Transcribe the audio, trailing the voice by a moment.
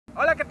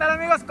Hola, ¿qué tal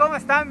amigos? ¿Cómo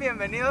están?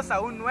 Bienvenidos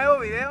a un nuevo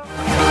video.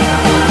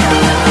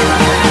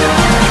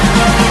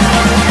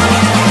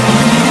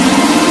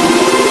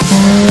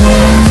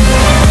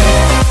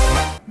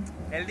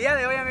 El día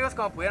de hoy, amigos,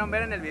 como pudieron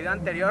ver en el video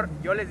anterior,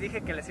 yo les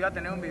dije que les iba a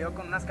tener un video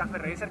con unas Café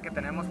Racer que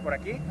tenemos por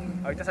aquí.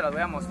 Ahorita se las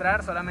voy a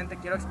mostrar, solamente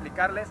quiero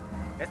explicarles.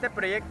 Este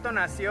proyecto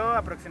nació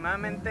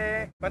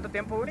aproximadamente... ¿Cuánto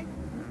tiempo, Uri?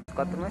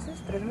 ¿4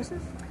 meses? ¿3 meses?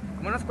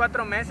 Como unos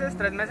 4 meses,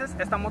 3 meses.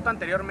 Esta moto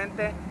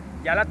anteriormente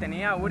ya la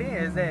tenía Uri,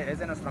 es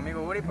de nuestro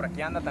amigo Uri. Por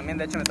aquí anda también,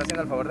 de hecho me está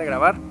haciendo el favor de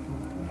grabar.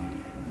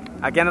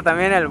 Aquí anda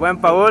también el buen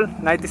Paul,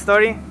 Night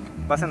Story.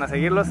 Pasen a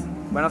seguirlos,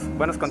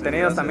 buenos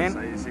contenidos también.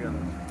 Ahí, síganos.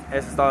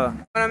 Eso es todo.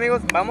 Bueno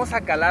amigos, vamos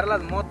a calar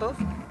las motos.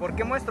 ¿Por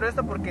qué muestro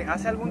esto? Porque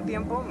hace algún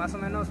tiempo, más o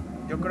menos,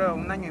 yo creo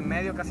 1 año y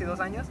medio, casi 2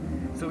 años,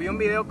 subí un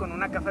video con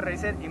una Café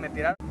Racer y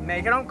me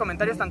dijeron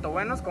comentarios tanto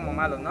buenos como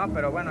malos, ¿no?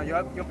 Pero bueno,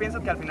 yo pienso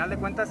que al final de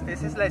cuentas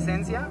esa es la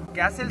esencia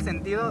que hace el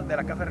sentido de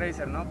la Café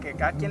Racer, ¿no? Que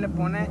cada quien le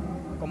pone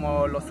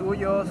como lo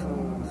suyo,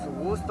 su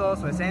gusto,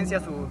 su esencia,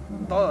 su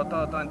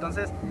todo.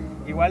 Entonces,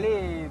 igual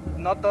y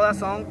no todas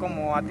son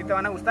como a ti te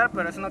van a gustar,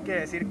 pero eso no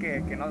quiere decir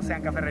que no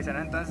sean Café Racer,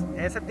 ¿no? Entonces,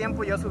 ese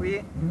tiempo yo subí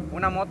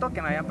una moto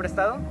que me habían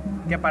prestado,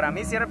 que para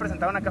mí sí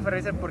representaba una Café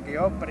Racer porque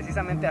yo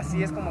precisamente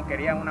así es como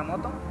quería una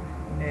moto.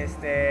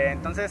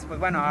 Entonces, pues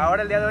bueno,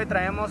 ahora el día de hoy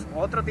traemos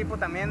otro tipo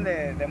también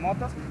de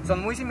motos.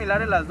 Son muy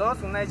similares las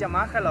dos, una es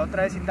Yamaha, la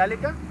otra es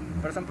itálica,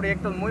 pero son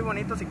proyectos muy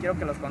bonitos y quiero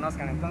que los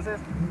conozcan. Entonces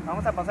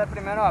vamos a pasar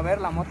primero a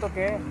ver la moto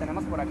que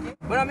tenemos por aquí.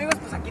 Bueno amigos,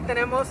 pues aquí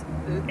tenemos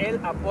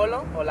el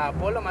Apollo, o la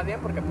Apollo más bien,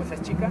 porque pues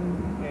es chica.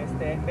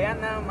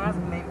 Vean nada más,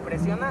 me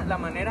impresiona la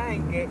manera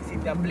en que si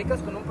te aplicas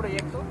con un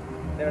proyecto,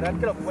 de verdad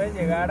que lo puedes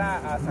llegar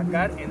a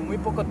sacar en muy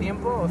poco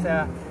tiempo. O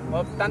sea,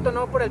 tanto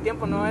no por el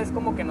tiempo, no es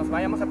como que nos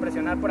vayamos a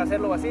presionar por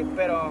hacerlo o así,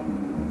 pero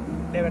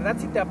de verdad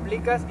si te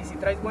aplicas y si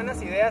traes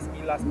buenas ideas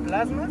y las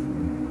plasmas,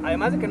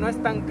 además de que no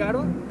es tan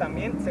caro,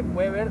 también se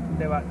puede ver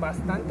de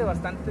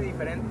bastante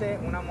diferente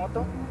una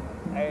moto,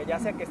 ya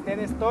sea que esté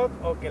de stock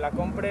o que la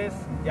compres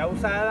ya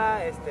usada,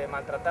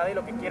 maltratada y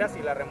lo que quieras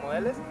y la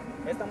remodeles.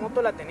 Esta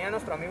moto la tenía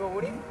nuestro amigo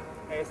Uri,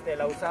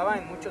 la usaba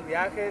en muchos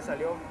viajes,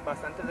 salió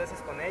bastantes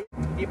veces con ella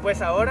y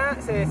pues ahora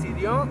se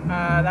decidió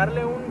a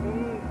darle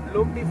un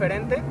look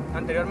diferente.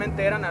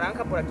 Anteriormente era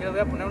naranja, por aquí les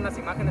voy a poner unas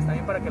imágenes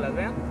también para que las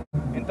vean.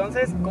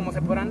 Entonces, como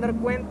se podrán dar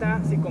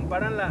cuenta, si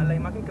comparan la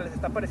imagen que les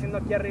está apareciendo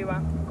aquí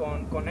arriba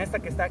con esta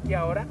que está aquí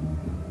ahora,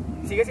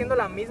 sigue siendo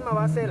la misma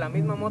base, la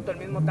misma moto, el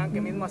mismo tanque,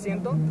 el mismo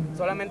asiento,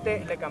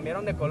 solamente le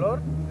cambiaron de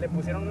color, le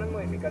pusieron unas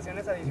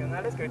modificaciones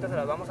adicionales que ahorita se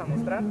las vamos a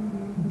mostrar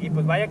y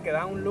pues vaya que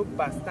da un look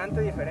bastante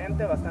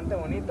diferente, bastante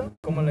bonito.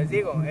 Como les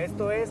digo,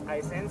 esto es a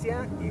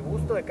esencia y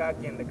gusto de cada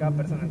quien, de cada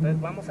persona.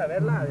 Entonces vamos a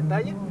verla a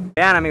detalle.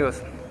 Vean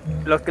amigos,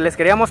 lo que les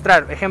quería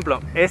mostrar, ejemplo,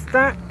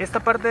 esta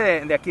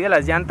parte de aquí de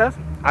las llantas,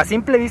 a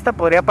simple vista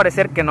podría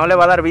parecer que no le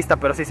va a dar vista,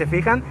 pero si se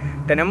fijan,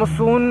 tenemos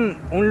un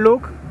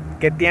look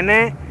que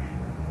tiene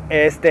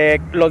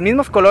los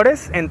mismos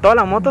colores. En toda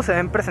la moto se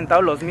ven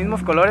presentados los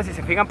mismos colores. Si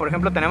se fijan, por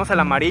ejemplo, tenemos el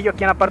amarillo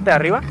aquí en la parte de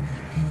arriba.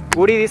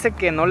 Uri dice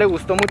que no le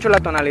gustó mucho la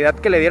tonalidad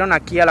que le dieron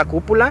aquí a la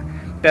cúpula,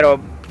 pero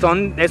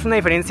es una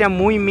diferencia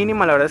muy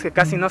mínima, la verdad es que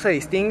casi no se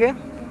distingue,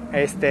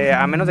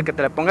 a menos de que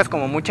te le pongas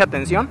como mucha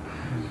atención.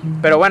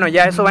 Pero bueno,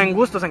 ya eso va en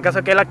gustos, en caso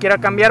de que él la quiera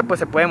cambiar, pues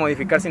se puede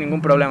modificar sin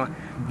ningún problema.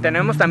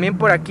 Tenemos también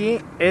por aquí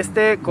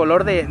este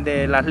color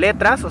de las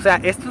letras, o sea,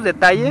 estos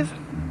detalles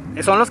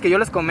son los que yo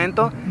les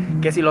comento,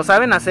 que si lo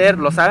saben hacer,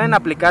 lo saben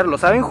aplicar, lo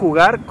saben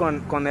jugar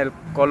con el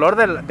color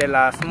de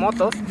las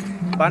motos,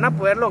 van a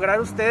poder lograr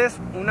ustedes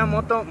una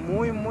moto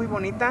muy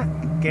bonita,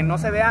 que no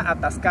se vea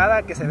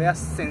atascada, que se vea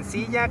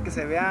sencilla, que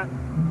se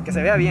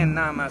vea bien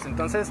nada más.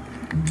 Entonces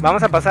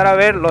vamos a pasar a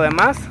ver lo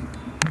demás.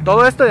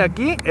 Todo esto de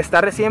aquí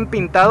está recién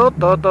pintado,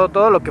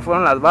 todo lo que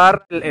fueron las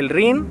barras, el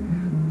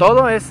rin,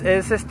 todo es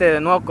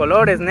de nuevo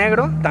color, es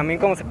negro. También,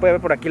 como se puede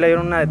ver por aquí, le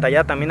dieron una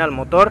detallada también al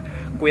motor,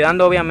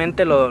 cuidando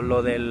obviamente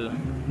lo del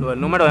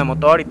número de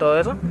motor y todo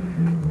eso.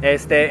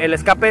 El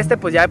escape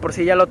pues ya de por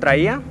sí ya lo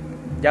traía,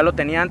 ya lo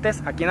tenía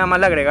antes. Aquí nada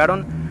más le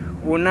agregaron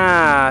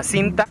una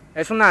cinta,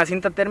 es una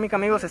cinta térmica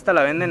amigos, esta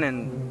la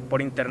venden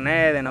por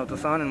internet, en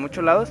AutoZone, en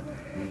muchos lados.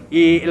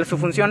 Y su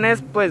función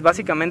es pues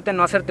básicamente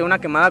no hacerte una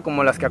quemada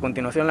como las que a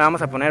continuación le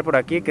vamos a poner por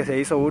aquí, que se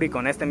hizo Uri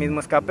con este mismo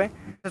escape.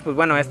 Entonces pues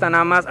bueno, esta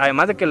nada más,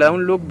 además de que le da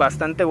un look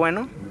bastante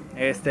bueno,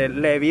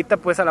 le evita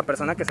pues a la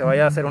persona que se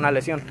vaya a hacer una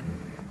lesión,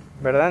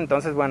 ¿verdad?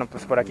 Entonces bueno,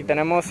 pues por aquí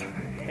tenemos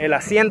el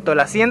asiento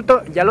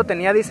ya lo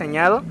tenía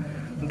diseñado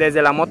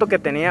desde la moto que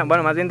tenía,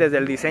 bueno, más bien desde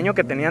el diseño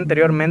que tenía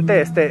anteriormente.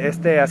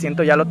 Este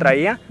asiento ya lo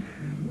traía.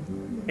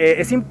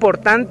 Es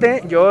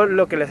importante, yo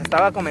lo que les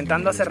estaba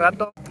comentando hace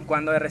rato,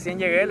 cuando recién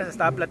llegué les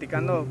estaba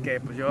platicando que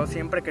pues yo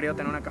siempre he querido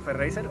tener una Café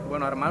Racer,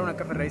 bueno, armar una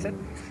Café Racer.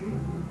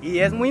 Y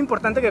es muy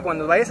importante que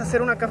cuando vayas a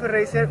hacer una Café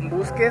Racer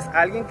busques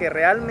a alguien que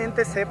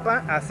realmente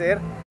sepa hacer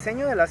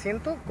diseño del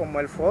asiento como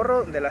el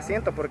forro del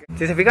asiento, porque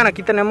si se fijan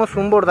aquí tenemos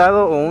un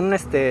bordado o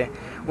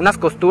unas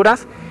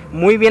costuras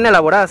muy bien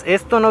elaboradas.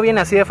 Esto no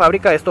viene así de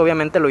fábrica, esto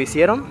obviamente lo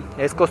hicieron,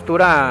 es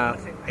costura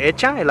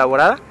hecha,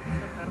 elaborada.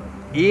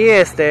 Y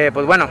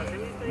pues bueno,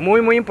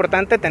 muy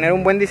importante tener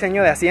un buen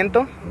diseño de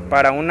asiento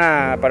para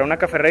una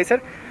Cafe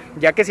Racer,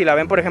 ya que si la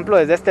ven por ejemplo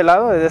desde este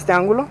lado, desde este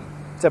ángulo,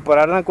 se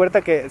podrán dar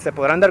cuenta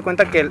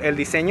que el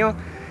diseño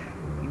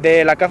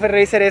de la Cafe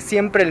Racer es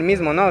siempre el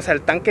mismo, ¿no? O sea,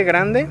 el tanque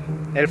grande,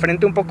 el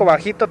frente un poco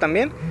bajito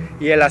también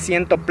y el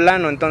asiento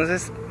plano.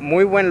 Entonces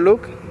muy buen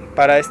look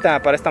para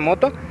esta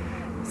moto.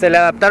 Se le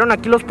adaptaron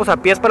aquí los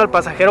posapiés para el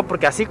pasajero,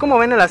 porque así como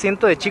ven el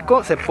asiento de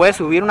chico, se puede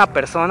subir una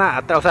persona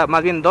atrás, o sea,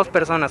 más bien dos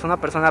personas, una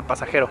persona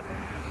pasajero.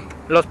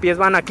 Los pies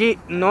van aquí,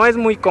 no es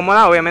muy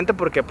cómoda obviamente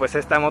porque pues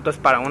esta moto es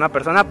para una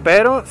persona,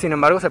 pero sin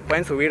embargo se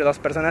pueden subir dos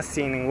personas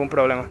sin ningún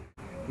problema.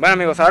 Bueno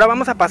amigos, ahora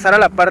vamos a pasar a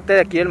la parte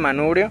de aquí del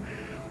manubrio.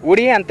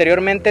 Uri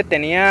anteriormente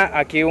tenía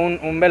aquí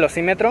un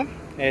velocímetro,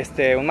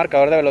 un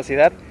marcador de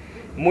velocidad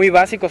muy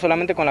básico,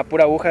 solamente con la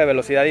pura aguja de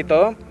velocidad y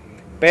todo,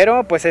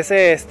 pero pues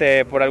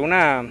ese por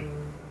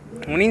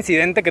un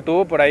incidente que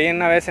tuvo por ahí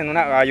una vez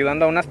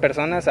ayudando a unas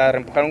personas a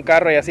reempujar un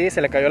carro y así,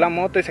 se le cayó la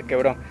moto y se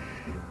quebró.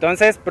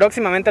 Entonces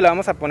próximamente le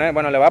vamos a poner,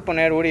 le va a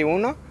poner Uri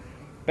 1,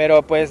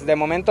 pero pues de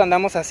momento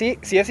andamos así.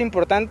 Sí es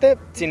importante,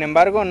 sin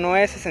embargo no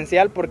es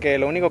esencial, porque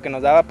lo único que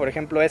nos daba, por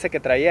ejemplo, ese que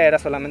traía era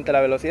solamente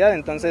la velocidad.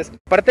 Entonces,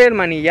 aparte del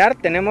manillar,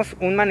 tenemos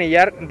un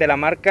manillar de la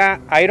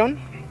marca Iron,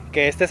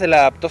 que se le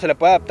adaptó, se le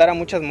puede adaptar a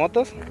muchas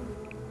motos.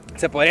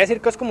 Se podría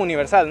decir que es como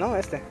universal, ¿no?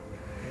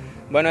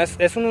 Bueno,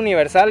 es un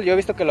universal. Yo he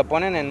visto que lo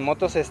ponen en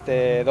motos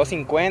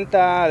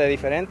 250 de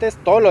diferentes.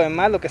 Todo lo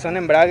demás, lo que son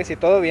embragues y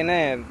todo,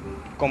 viene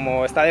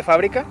como está de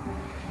fábrica.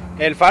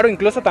 El faro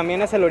incluso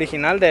también es el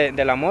original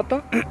de la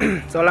moto.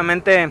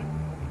 Solamente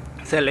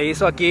se le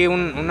hizo aquí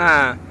un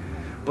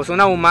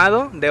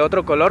ahumado de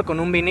otro color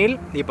con un vinil.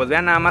 Y pues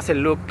vean nada más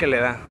el look que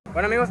le da.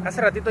 Bueno amigos, hace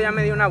ratito ya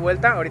me di una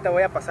vuelta. Ahorita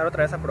voy a pasar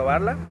otra vez a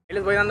probarla. Y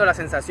les voy dando las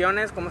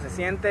sensaciones, cómo se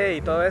siente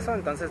y todo eso.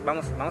 Entonces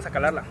vamos a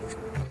calarla.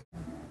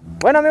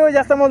 Bueno amigos, ya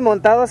estamos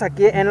montados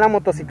aquí en la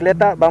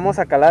motocicleta. Vamos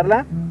a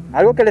calarla.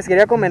 Algo que les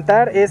quería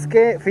comentar es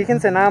que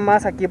fíjense nada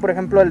más aquí, por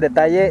ejemplo, el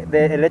detalle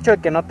del hecho de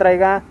que no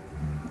traiga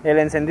el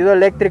encendido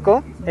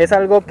eléctrico. Es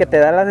algo que te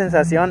da la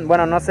sensación,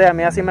 bueno, no sé, a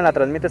mí así me la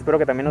transmite, espero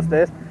que también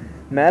ustedes.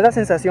 Me da la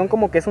sensación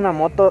como que es una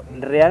moto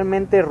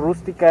realmente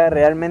rústica,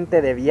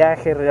 realmente de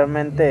viaje,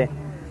 realmente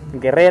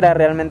guerrera,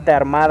 realmente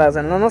armada. O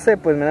sea, no sé,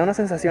 pues me da una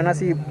sensación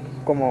así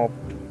como,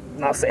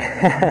 no sé.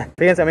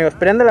 Fíjense amigos,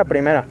 prende la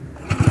primera.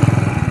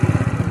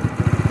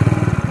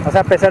 O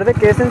sea, a pesar de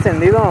que es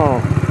encendido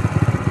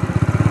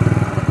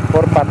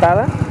por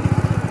patada,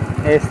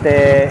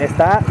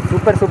 está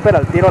súper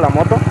al tiro la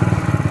moto.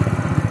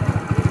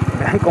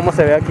 Vean cómo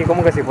se ve aquí,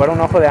 como que si fuera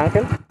un ojo de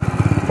ángel.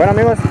 Bueno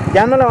amigos,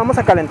 ya no la vamos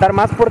a calentar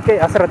más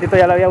porque hace ratito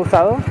ya la había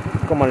usado,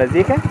 como les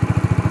dije.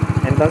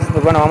 Entonces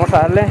pues bueno, vamos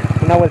a darle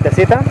una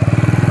vueltecita.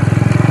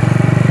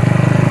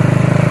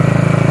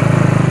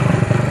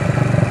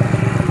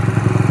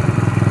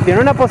 Tiene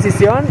una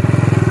posición,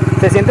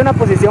 se siente una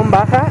posición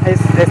baja,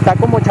 está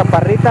como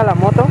chaparrita la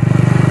moto,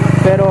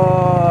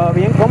 pero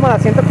bien cómoda.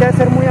 Siento que debe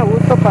ser muy a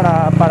gusto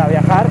para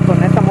viajar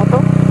con esta moto.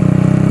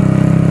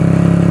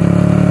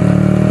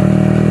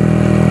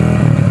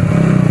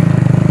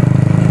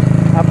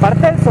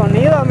 Aparte el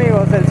sonido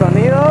amigos, el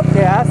sonido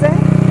que hace,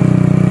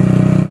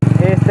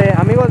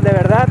 amigos, de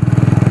verdad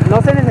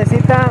no se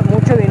necesita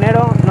mucho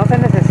dinero, no se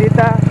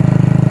necesita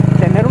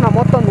tener una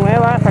moto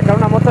nueva, sacar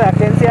una moto de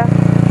agencia.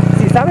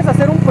 Si sabes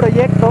hacer un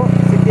proyecto,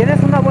 si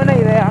tienes una buena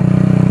idea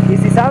y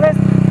si sabes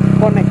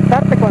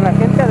conectarte con la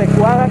gente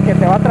adecuada que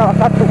te va a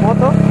trabajar tu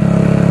moto,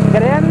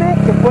 créanme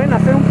que pueden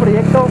hacer un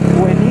proyecto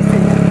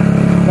buenísimo,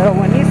 pero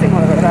buenísimo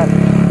de verdad.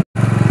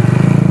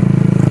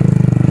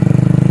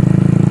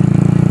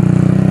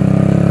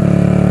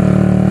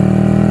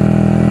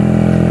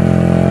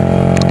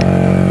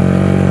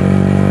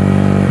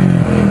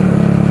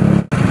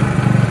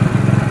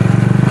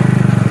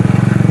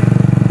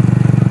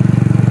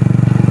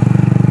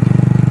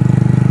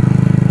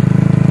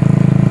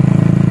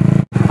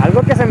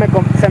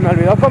 Se me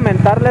olvidó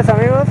comentarles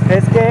amigos,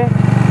 es que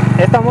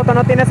esta moto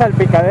no tiene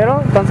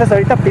salpicadero. Entonces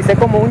ahorita pisé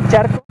como un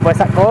charco, pues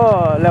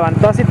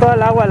levantó así todo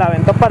el agua, la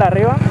aventó para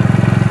arriba.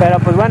 Pero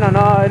pues bueno,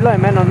 no, es lo de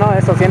menos, ¿no?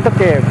 Eso, siento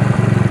que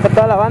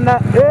toda la banda...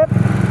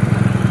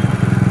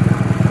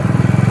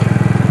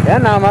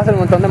 Vean nada más el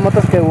montón de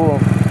motos que hubo.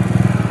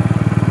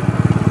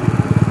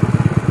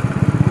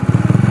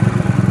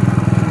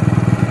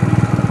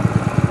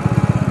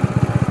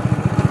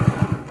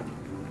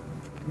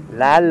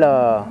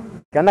 Lalo.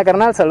 ¿Qué onda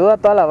carnal? Saluda a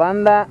toda la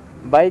banda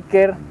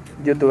biker,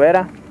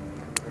 youtubera.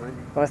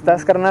 ¿Cómo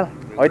estás carnal?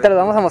 Ahorita les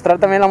vamos a mostrar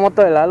también la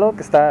moto de Lalo,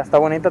 que está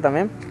bonita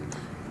también.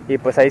 Y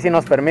pues ahí si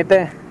nos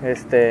permite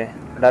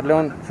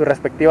darle su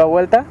respectiva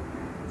vuelta.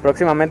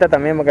 Próximamente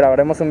también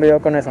grabaremos un video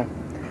con eso.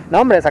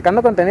 No hombre,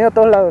 sacando contenido a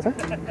todos lados, ¿eh?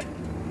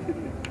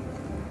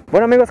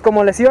 Bueno amigos,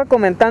 como les iba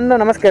comentando,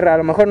 nada más que a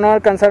lo mejor no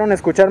alcanzaron a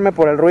escucharme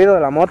por el ruido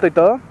de la moto y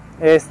todo.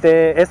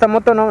 Esta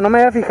moto no me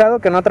había fijado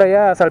que no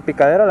traía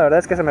salpicadero, la verdad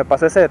es que se me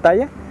pasó ese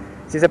detalle.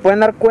 Si se pueden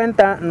dar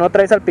cuenta, no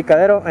trae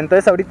salpicadero.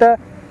 Entonces ahorita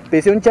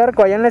pisé un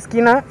charco allá en la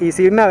esquina y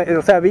sí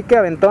vi que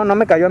aventó, no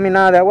me cayó a mí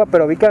nada de agua,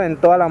 pero vi que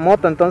aventó a la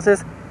moto.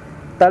 Entonces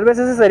Tal vez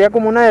esa sería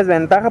como una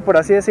desventaja, por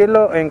así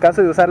decirlo, en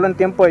caso de usarlo en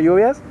tiempo de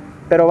lluvias,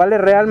 pero vale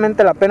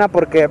realmente la pena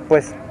porque,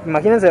 pues,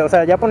 imagínense, o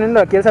sea, ya poniendo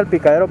aquí el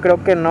salpicadero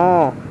creo que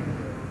no,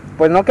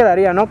 pues no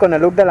quedaría, ¿no?, con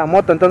el look de la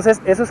moto.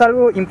 Entonces eso es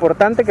algo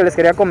importante que les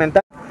quería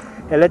comentar.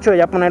 El hecho de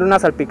ya poner una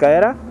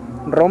salpicadera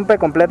rompe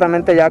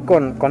completamente ya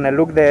con el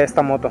look de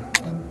esta moto.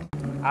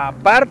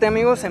 Aparte,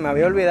 amigos, se me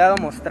había olvidado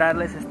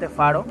mostrarles este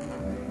faro.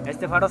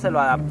 Este faro se lo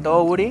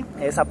adaptó Uri,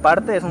 esa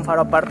parte, es un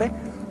faro aparte.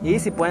 Y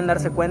si pueden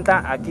darse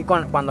cuenta, aquí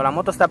cuando la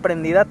moto está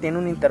prendida tiene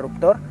un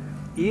interruptor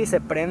y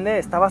se prende,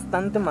 está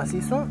bastante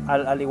macizo,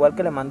 al igual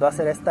que le mandó a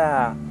hacer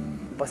esta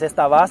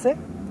base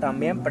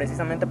también,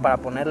 precisamente para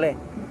ponerle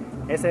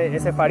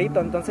ese farito.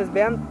 Entonces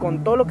vean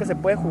con todo lo que se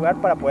puede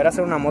jugar para poder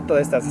hacer una moto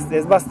de estas.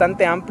 Es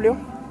bastante amplio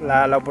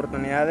la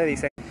oportunidad de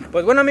diseño.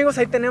 Pues bueno, amigos,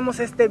 ahí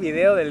tenemos este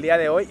video del día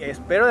de hoy.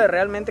 Espero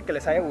realmente que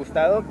les haya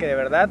gustado, que de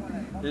verdad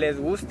les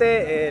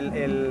guste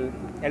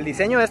el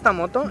diseño de esta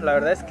moto. La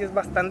verdad es que es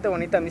bastante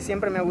bonita, a mí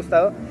siempre me ha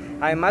gustado.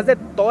 Además de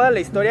toda la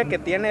historia que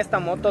tiene esta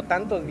moto,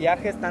 tantos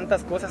viajes,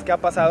 tantas cosas que ha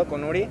pasado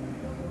con Uri.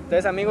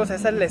 Entonces, amigos,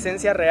 esa es la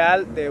esencia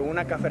real de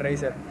una Café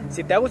Racer.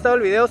 Si te ha gustado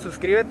el video,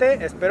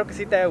 suscríbete, espero que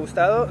sí te haya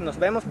gustado. Nos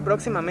vemos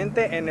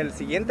próximamente en el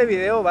siguiente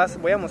video.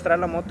 Voy a mostrar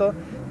la moto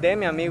de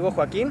mi amigo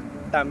Joaquín.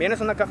 También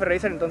es una Café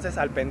Racer, entonces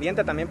al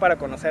pendiente también para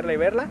conocerla y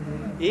verla.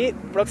 Y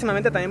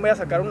próximamente también voy a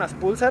sacar unas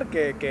Pulsar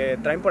que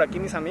traen por aquí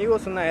mis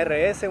amigos, una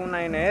RS,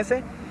 una NS.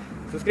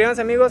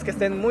 Suscríbanse, amigos, que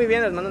estén muy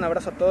bien, les mando un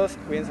abrazo a todos,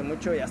 cuídense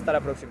mucho y hasta la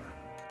próxima.